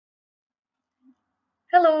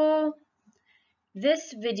Hello!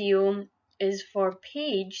 This video is for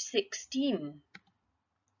page 16.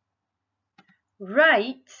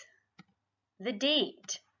 Write the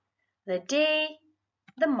date, the day,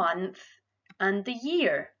 the month, and the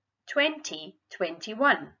year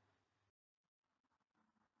 2021.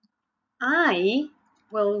 I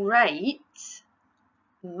will write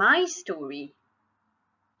my story.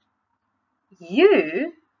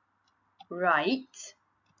 You write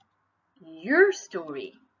your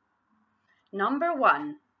story. Number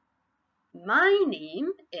 1. My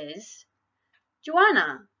name is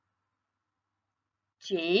Joanna.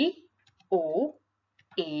 Joanna.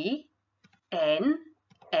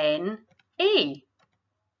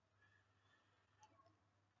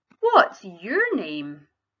 What's your name?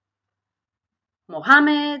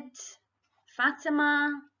 Mohammed,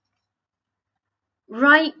 Fatima.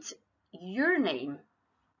 Write your name.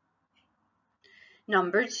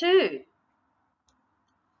 Number 2.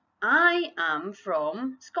 I am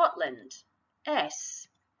from Scotland. Scotland.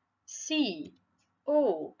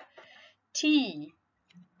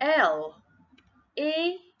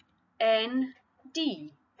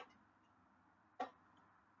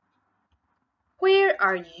 Where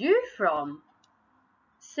are you from?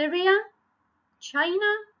 Syria?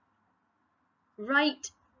 China?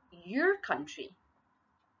 Write your country.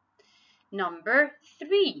 Number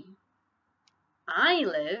 3. I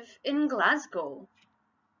live in Glasgow. Glasgow.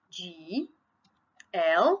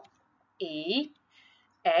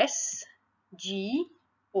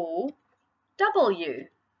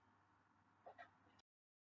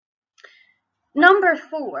 Number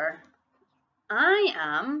 4. I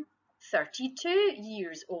am 32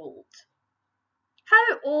 years old.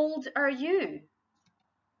 How old are you?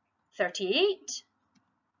 38?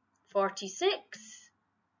 46?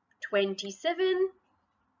 27?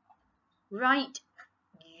 Write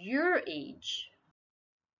your age.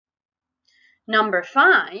 Number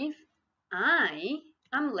 5. I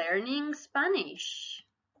am learning Spanish.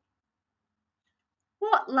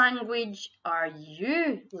 What language are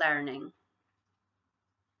you learning?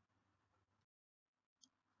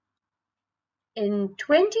 In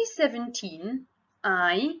 2017,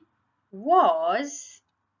 I was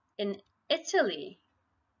in Italy.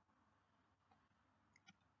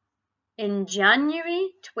 In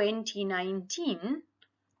January 2019,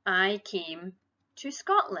 I came to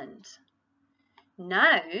Scotland.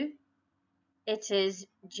 Now it is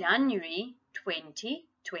January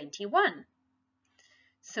 2021.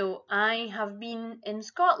 So I have been in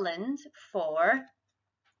Scotland for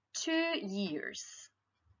 2 years.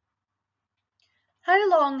 How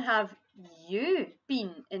long have you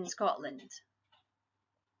been in Scotland?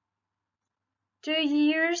 2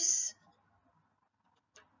 years?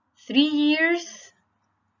 3 years?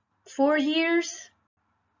 4 years?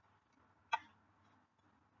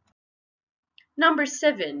 Number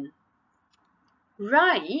 7.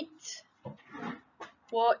 Write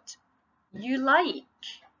what you like.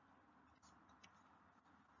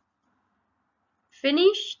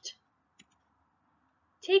 Finished?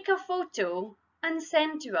 Take a photo and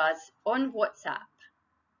send to us on WhatsApp.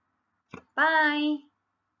 Bye!